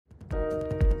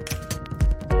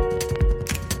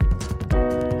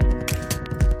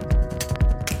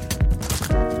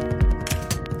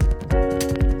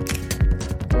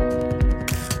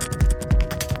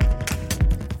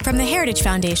From the Heritage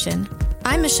Foundation,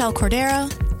 I'm Michelle Cordero,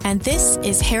 and this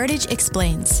is Heritage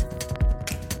Explains.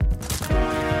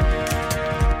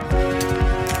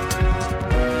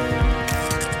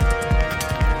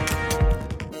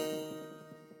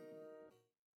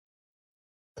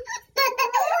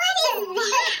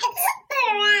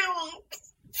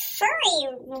 Furry,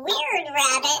 weird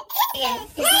rabbit.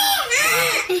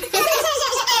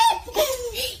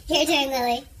 Your turn,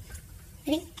 Lily.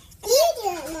 Ready? You do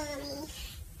it, Mommy.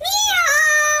 Meow!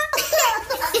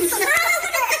 You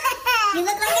look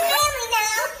like a family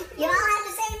now. You all have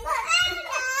the same look.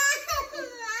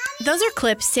 Those are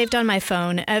clips saved on my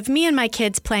phone of me and my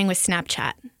kids playing with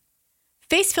Snapchat.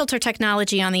 Face filter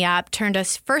technology on the app turned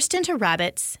us first into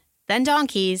rabbits, then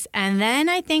donkeys, and then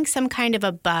I think some kind of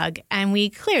a bug, and we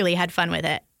clearly had fun with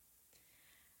it.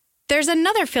 There's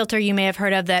another filter you may have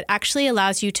heard of that actually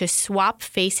allows you to swap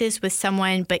faces with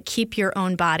someone but keep your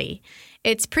own body.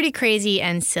 It's pretty crazy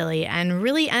and silly and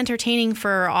really entertaining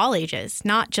for all ages,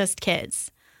 not just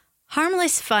kids.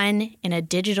 Harmless fun in a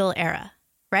digital era,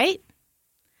 right?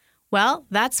 Well,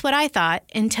 that's what I thought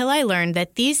until I learned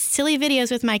that these silly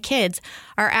videos with my kids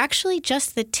are actually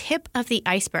just the tip of the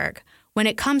iceberg when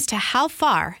it comes to how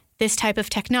far this type of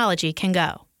technology can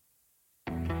go.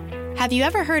 Have you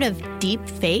ever heard of deep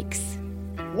fakes?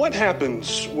 What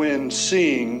happens when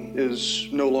seeing is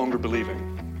no longer believing?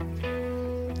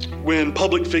 When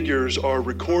public figures are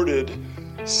recorded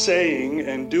saying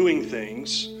and doing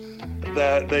things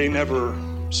that they never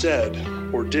said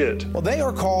or did? Well, they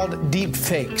are called deep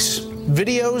fakes.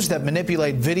 Videos that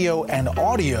manipulate video and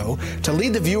audio to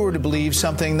lead the viewer to believe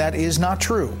something that is not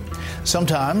true.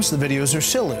 Sometimes the videos are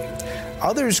silly.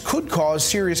 Others could cause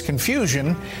serious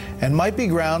confusion and might be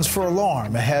grounds for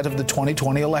alarm ahead of the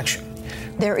 2020 election.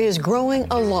 There is growing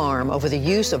alarm over the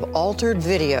use of altered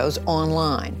videos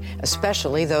online,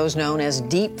 especially those known as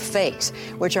deep fakes,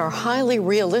 which are highly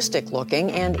realistic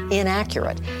looking and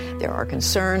inaccurate. There are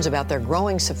concerns about their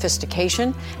growing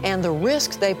sophistication and the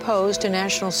risks they pose to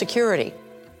national security.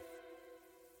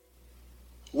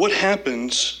 What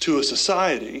happens to a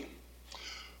society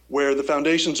where the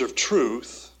foundations of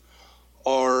truth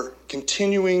are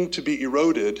continuing to be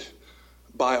eroded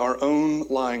by our own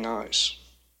lying eyes?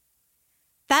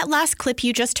 That last clip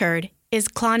you just heard is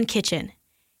Claude Kitchen,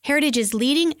 Heritage's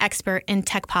leading expert in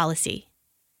tech policy.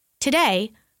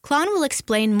 Today, Claude will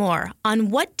explain more on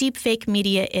what deepfake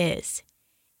media is,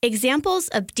 examples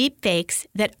of deepfakes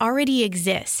that already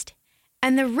exist,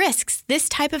 and the risks this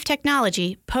type of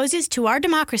technology poses to our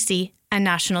democracy and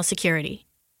national security.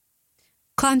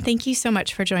 Claude, thank you so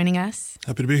much for joining us.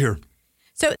 Happy to be here.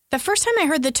 So the first time I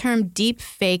heard the term deep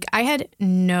fake, I had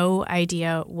no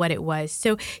idea what it was.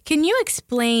 So can you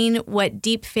explain what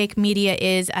deep fake media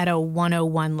is at a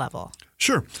 101 level?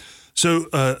 Sure. So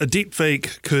a deep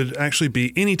fake could actually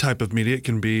be any type of media. It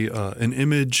can be an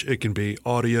image. It can be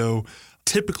audio.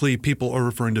 Typically, people are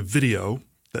referring to video.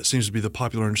 That seems to be the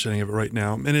popular understanding of it right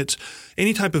now. And it's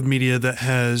any type of media that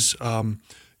has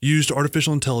used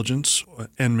artificial intelligence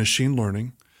and machine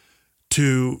learning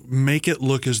to make it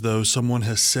look as though someone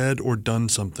has said or done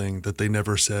something that they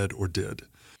never said or did.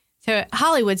 So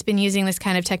Hollywood's been using this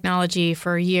kind of technology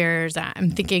for years.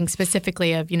 I'm thinking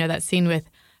specifically of, that scene with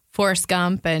Forrest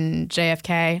Gump and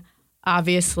JFK.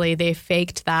 Obviously, they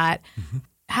faked that. Mm-hmm.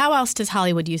 How else does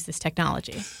Hollywood use this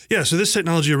technology? Yeah, so this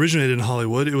technology originated in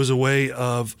Hollywood. It was a way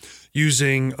of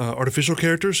using artificial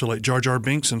characters, so like Jar Jar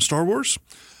Binks in Star Wars,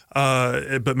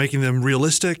 but making them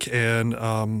realistic and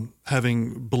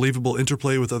having believable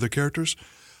interplay with other characters.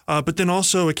 But then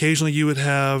also occasionally you would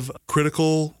have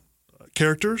critical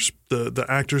characters, the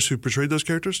actors who portrayed those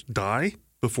characters, die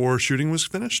before shooting was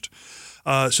finished.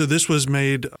 So this was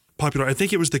made popular. I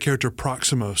think it was the character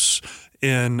Proximos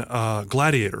in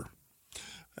Gladiator.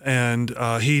 And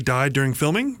he died during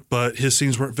filming, but his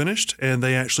scenes weren't finished, and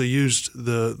they actually used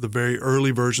the very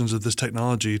early versions of this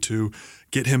technology to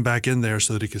get him back in there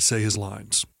so that he could say his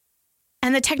lines.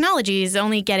 And the technology is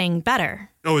only getting better.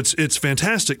 Oh, it's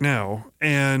fantastic now,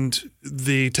 and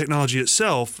the technology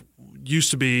itself used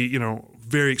to be,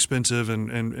 very expensive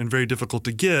and very difficult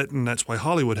to get, and that's why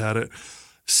Hollywood had it.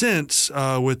 Since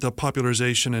with the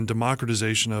popularization and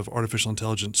democratization of artificial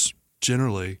intelligence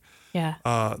generally,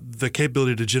 the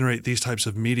capability to generate these types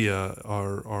of media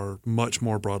are much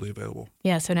more broadly available.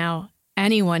 Yeah, so now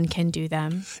anyone can do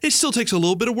them. It still takes a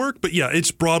little bit of work, but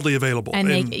it's broadly available.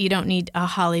 And you don't need a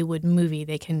Hollywood movie.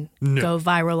 They can go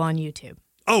viral on YouTube.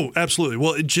 Oh, absolutely.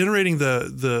 Well, generating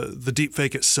the deep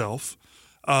fake itself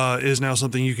is now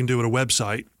something you can do at a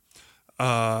website.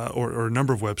 or a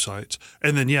number of websites.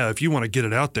 And then, if you want to get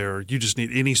it out there, you just need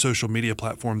any social media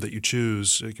platform that you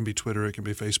choose. It can be Twitter, it can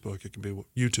be Facebook, it can be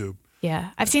YouTube.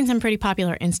 Yeah, I've seen some pretty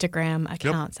popular Instagram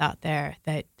accounts out there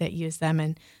that use them,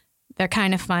 and they're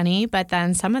kind of funny, but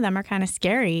then some of them are kind of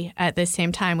scary at the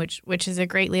same time, which is a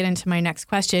great lead into my next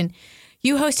question.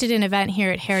 You hosted an event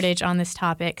here at Heritage on this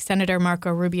topic. Senator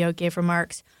Marco Rubio gave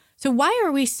remarks. So why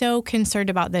are we so concerned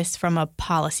about this from a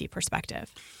policy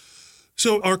perspective?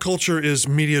 So our culture is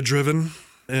media-driven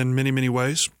in many, many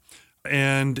ways.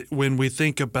 And when we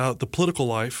think about the political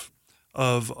life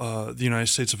of the United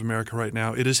States of America right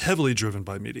now, it is heavily driven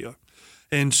by media.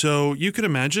 And so you can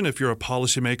imagine if you're a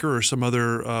policymaker or some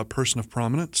other person of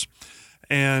prominence,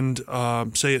 and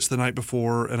say it's the night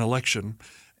before an election,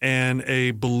 and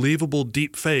a believable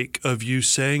deep fake of you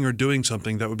saying or doing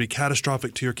something that would be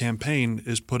catastrophic to your campaign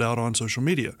is put out on social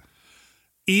media.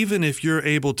 Even if you're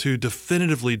able to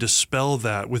definitively dispel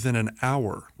that within an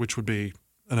hour, which would be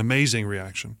an amazing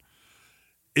reaction,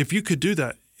 if you could do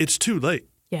that, it's too late.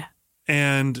 Yeah.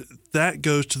 And that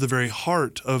goes to the very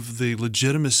heart of the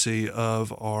legitimacy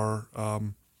of our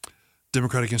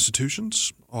democratic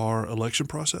institutions, our election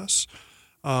process.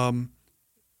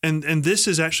 And this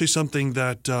is actually something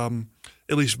that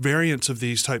at least variants of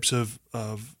these types of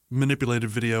manipulated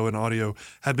video and audio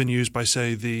have been used by,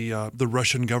 say, the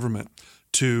Russian government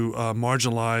to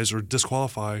marginalize or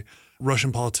disqualify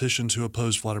Russian politicians who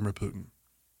oppose Vladimir Putin.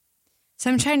 So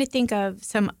I'm trying to think of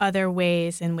some other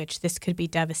ways in which this could be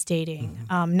devastating,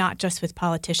 not just with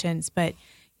politicians, but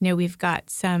we've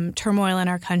got some turmoil in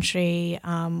our country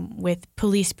with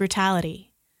police brutality.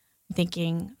 I'm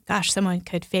thinking, gosh, someone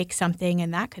could fake something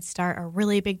and that could start a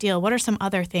really big deal. What are some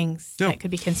other things that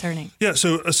could be concerning? Yeah,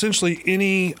 so essentially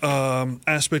any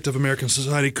aspect of American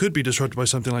society could be disrupted by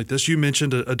something like this. You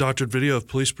mentioned a doctored video of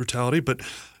police brutality, but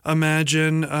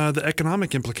imagine the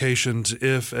economic implications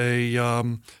if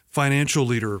a financial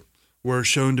leader were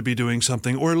shown to be doing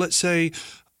something. Or let's say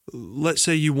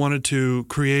you wanted to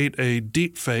create a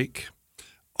deep fake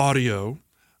audio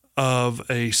of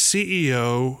a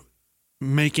CEO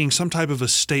making some type of a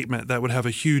statement that would have a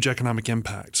huge economic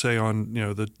impact, say on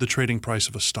the trading price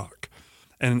of a stock.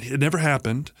 And it never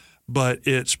happened, but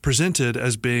it's presented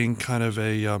as being kind of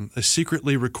a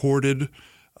secretly recorded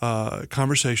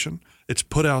conversation. It's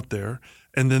put out there,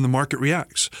 and then the market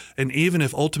reacts. And even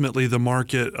if ultimately the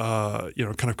market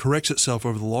kind of corrects itself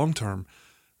over the long term,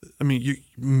 I mean,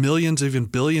 millions, even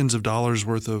billions of dollars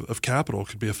worth of capital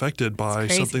could be affected by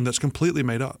something that's completely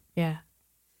made up. Yeah.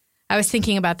 I was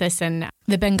thinking about this in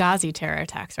the Benghazi terror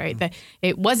attacks, right? That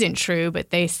it wasn't true, but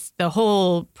the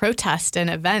whole protest and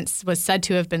events was said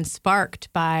to have been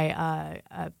sparked by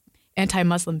a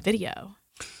anti-Muslim video.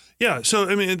 Yeah, so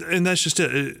I mean, and that's just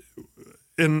it.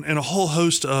 In a whole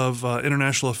host of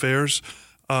international affairs,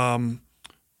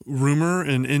 rumor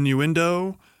and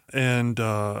innuendo and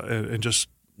just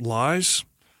lies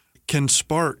can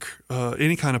spark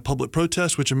any kind of public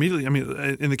protest, which immediately, I mean,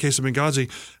 in the case of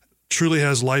Benghazi, truly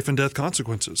has life and death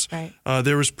consequences. Right.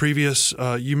 There was previous,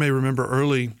 you may remember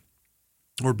early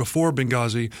or before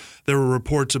Benghazi, there were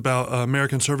reports about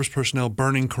American service personnel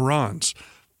burning Qurans.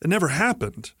 It never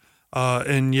happened.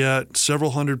 And yet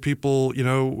several hundred people,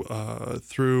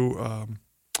 through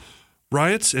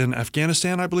riots in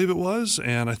Afghanistan, I believe it was,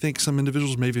 and I think some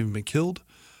individuals may have even been killed.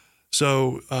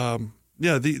 So,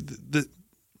 the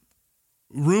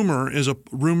rumor is a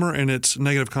rumor, and its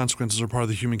negative consequences are part of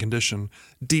the human condition.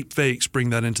 Deep fakes bring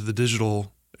that into the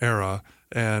digital era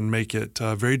and make it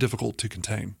very difficult to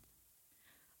contain.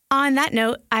 On that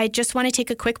note, I just want to take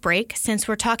a quick break since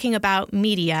we're talking about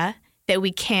media that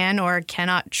we can or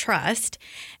cannot trust,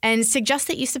 and suggest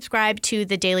that you subscribe to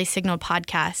the Daily Signal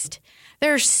podcast.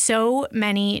 There are so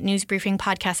many news briefing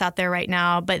podcasts out there right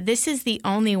now, but this is the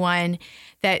only one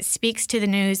that speaks to the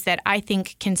news that I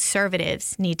think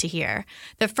conservatives need to hear.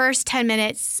 The first 10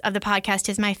 minutes of the podcast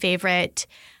is my favorite.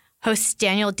 Hosts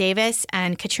Daniel Davis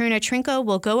and Katrina Trinko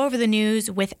will go over the news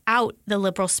without the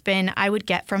liberal spin I would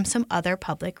get from some other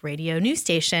public radio news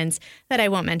stations that I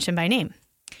won't mention by name.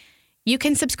 You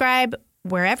can subscribe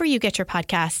wherever you get your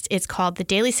podcasts. It's called the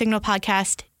Daily Signal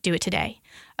Podcast. Do it today.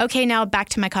 Okay, now back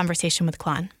to my conversation with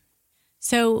Klon.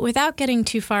 So without getting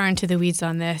too far into the weeds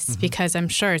on this, because I'm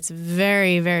sure it's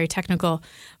very, very technical,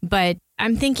 but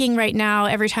I'm thinking right now,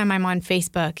 every time I'm on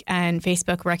Facebook and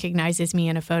Facebook recognizes me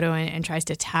in a photo and tries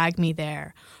to tag me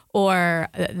there, or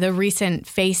the recent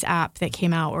Face app that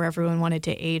came out where everyone wanted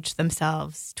to age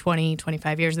themselves 20,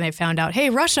 25 years, and they found out, hey,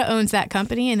 Russia owns that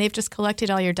company and they've just collected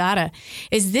all your data.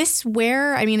 Is this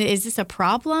is this a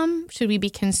problem? Should we be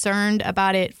concerned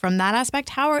about it from that aspect?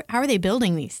 How are they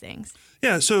building these things?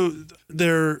 Yeah, so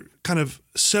they're kind of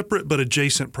separate but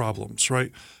adjacent problems,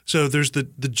 right? So there's the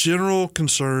general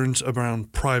concerns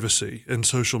around privacy and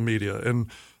social media,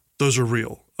 and those are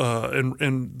real.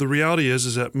 And the reality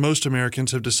is that most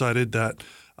Americans have decided that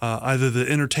either the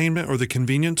entertainment or the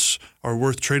convenience are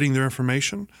worth trading their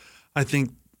information. I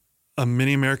think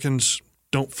many Americans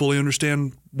don't fully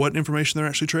understand what information they're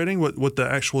actually trading, what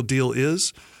the actual deal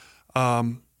is.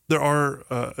 There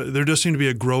does seem to be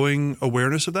a growing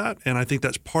awareness of that, and I think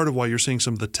that's part of why you're seeing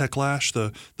some of the techlash,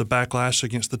 the backlash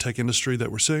against the tech industry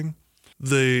that we're seeing.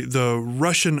 The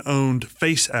Russian-owned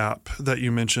Face app that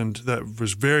you mentioned that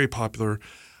was very popular,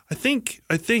 I think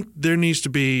there needs to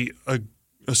be a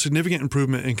significant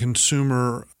improvement in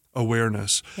consumer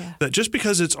awareness. Yeah. That just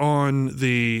because it's on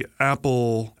the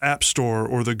Apple App Store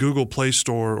or the Google Play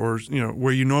Store or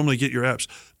where you normally get your apps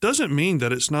doesn't mean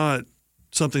that it's not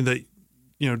something that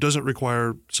doesn't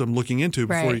require some looking into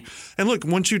before you. And look,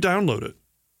 once you download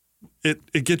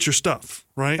it gets your stuff,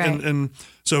 right? And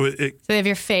so so they have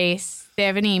your face, they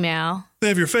have an email. They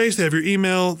have your face, they have your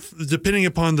email. Depending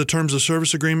upon the terms of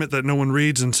service agreement that no one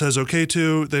reads and says okay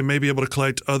to, they may be able to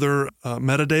collect other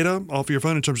metadata off of your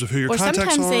phone in terms of who your contacts are. Or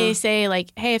sometimes they say,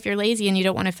 like, hey, if you're lazy and you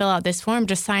don't want to fill out this form,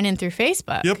 just sign in through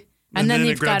Facebook. Yep. And then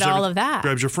you've got all of that.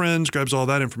 Grabs your friends, grabs all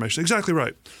that information. Exactly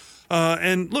right.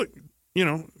 And look,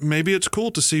 maybe it's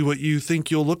cool to see what you think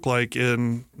you'll look like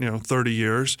in 30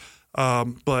 years.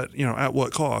 But at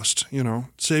what cost?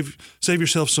 Save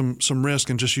yourself some risk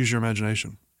and just use your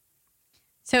imagination.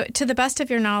 So, to the best of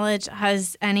your knowledge,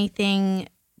 has anything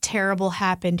terrible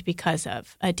happened because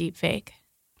of a deep fake?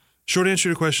 Short answer to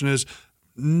your question is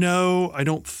no, I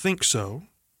don't think so.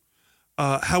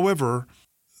 However,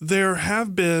 there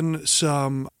have been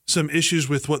some issues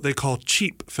with what they call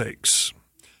cheap fakes.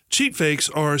 Cheap fakes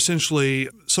are essentially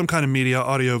some kind of media,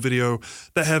 audio, video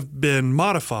that have been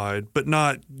modified but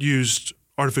not used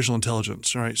artificial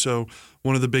intelligence, right? So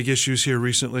one of the big issues here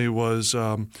recently was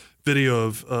video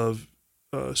of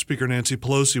Speaker Nancy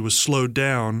Pelosi was slowed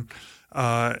down,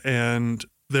 and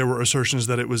there were assertions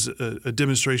that it was a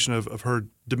demonstration of her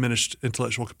diminished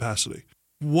intellectual capacity.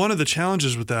 One of the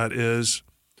challenges with that is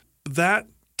that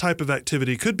type of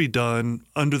activity could be done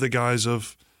under the guise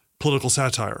of political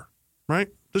satire, right?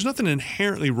 There's nothing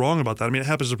inherently wrong about that. I mean, it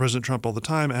happens to President Trump all the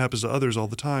time. It happens to others all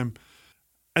the time.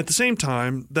 At the same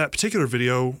time, that particular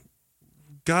video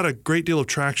got a great deal of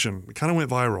traction. It kind of went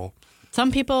viral.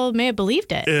 Some people may have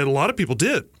believed it. And a lot of people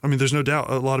did. I mean, there's no doubt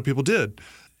a lot of people did.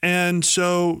 And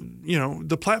so,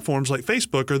 the platforms like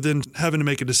Facebook are then having to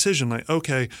make a decision like,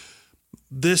 okay,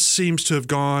 this seems to have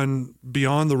gone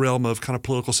beyond the realm of kind of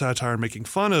political satire and making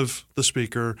fun of the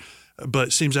speaker,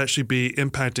 but seems to actually be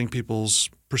impacting people's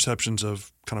perceptions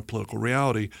of kind of political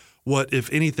reality. What,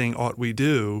 if anything, ought we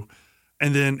do?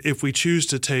 And then if we choose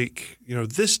to take,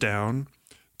 this down,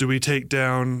 do we take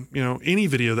down, any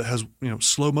video that has,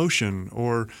 slow motion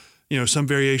or, some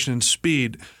variation in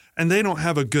speed? And they don't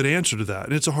have a good answer to that.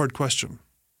 And it's a hard question.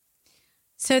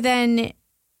 So then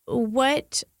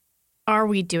what are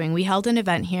we doing? We held an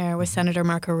event here with Senator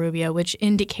Marco Rubio, which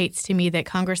indicates to me that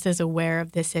Congress is aware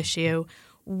of this issue.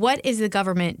 What is the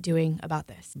government doing about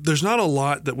this? There's not a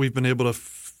lot that we've been able to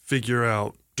figure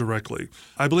out directly.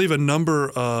 I believe a number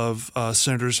of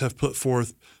senators have put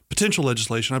forth potential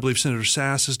legislation. I believe Senator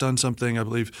Sass has done something. I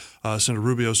believe Senator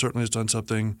Rubio certainly has done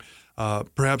something,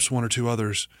 perhaps one or two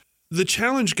others. The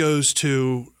challenge goes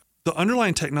to the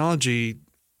underlying technology.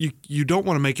 You don't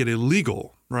want to make it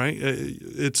illegal, right?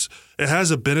 It has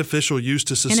a beneficial use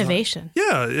to society. Innovation.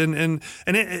 Yeah, and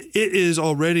it is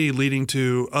already leading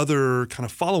to other kind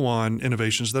of follow-on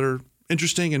innovations that are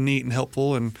interesting and neat and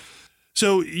helpful. And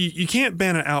so you can't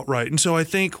ban it outright. And so I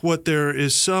think what there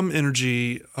is some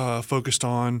energy focused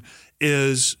on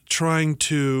is trying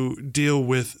to deal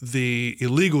with the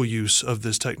illegal use of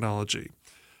this technology.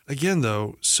 Again,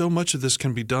 though, so much of this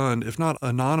can be done, if not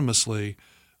anonymously,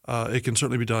 it can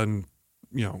certainly be done,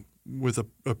 with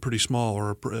a pretty small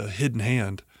or a hidden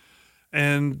hand.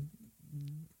 And,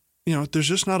 there's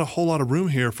just not a whole lot of room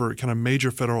here for kind of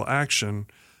major federal action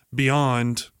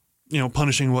beyond,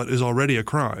 punishing what is already a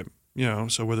crime,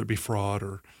 so whether it be fraud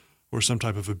or some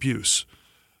type of abuse.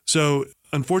 So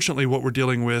unfortunately, what we're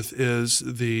dealing with is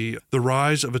the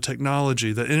rise of a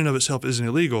technology that in and of itself isn't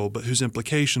illegal, but whose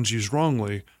implications used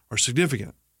wrongly are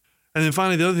significant. And then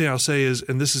finally, the other thing I'll say is,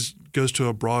 and this goes to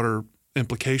a broader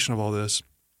implication of all this,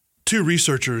 two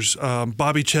researchers,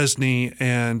 Bobby Chesney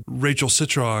and Rachel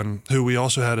Citron, who we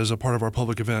also had as a part of our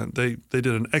public event. They did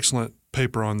an excellent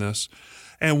paper on this.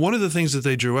 And one of the things that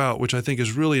they drew out, which I think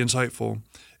is really insightful,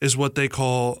 is what they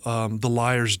call the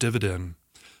liar's dividend.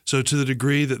 So to the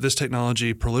degree that this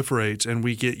technology proliferates and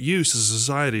we get used as a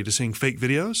society to seeing fake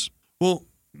videos, well,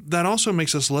 that also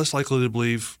makes us less likely to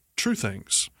believe true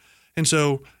things. And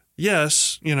so,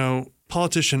 yes,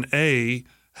 politician A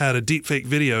had a deep fake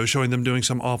video showing them doing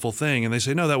some awful thing, and they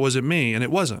say, no, that wasn't me, and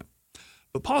it wasn't.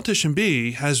 But politician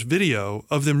B has video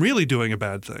of them really doing a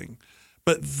bad thing,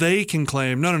 but they can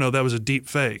claim, no, that was a deep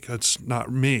fake. That's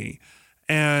not me.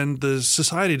 And the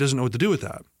society doesn't know what to do with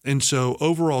that. And so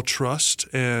overall trust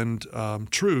and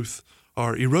truth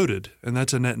are eroded, and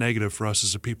that's a net negative for us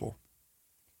as a people.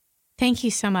 Thank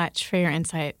you so much for your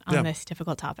insight on this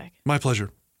difficult topic. My pleasure.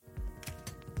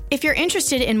 If you're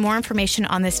interested in more information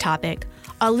on this topic,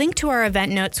 I'll link to our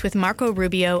event notes with Marco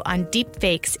Rubio on deep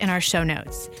fakes in our show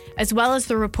notes, as well as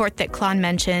the report that Klon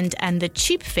mentioned and the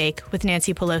cheap fake with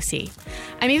Nancy Pelosi.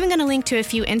 I'm even going to link to a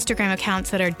few Instagram accounts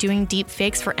that are doing deep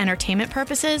fakes for entertainment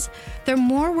purposes. The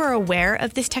more we're aware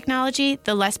of this technology,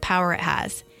 the less power it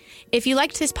has. If you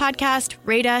liked this podcast,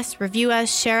 rate us, review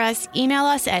us, share us, email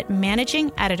us at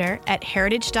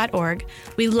managingeditor@heritage.org.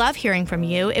 We love hearing from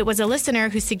you. It was a listener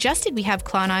who suggested we have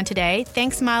Klon on today.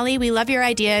 Thanks, Molly. We love your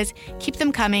ideas. Keep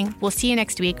them coming. We'll see you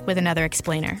next week with another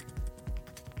explainer.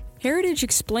 Heritage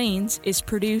Explains is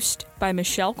produced by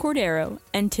Michelle Cordero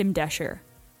and Tim Desher,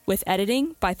 with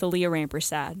editing by Thalia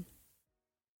Rampersad.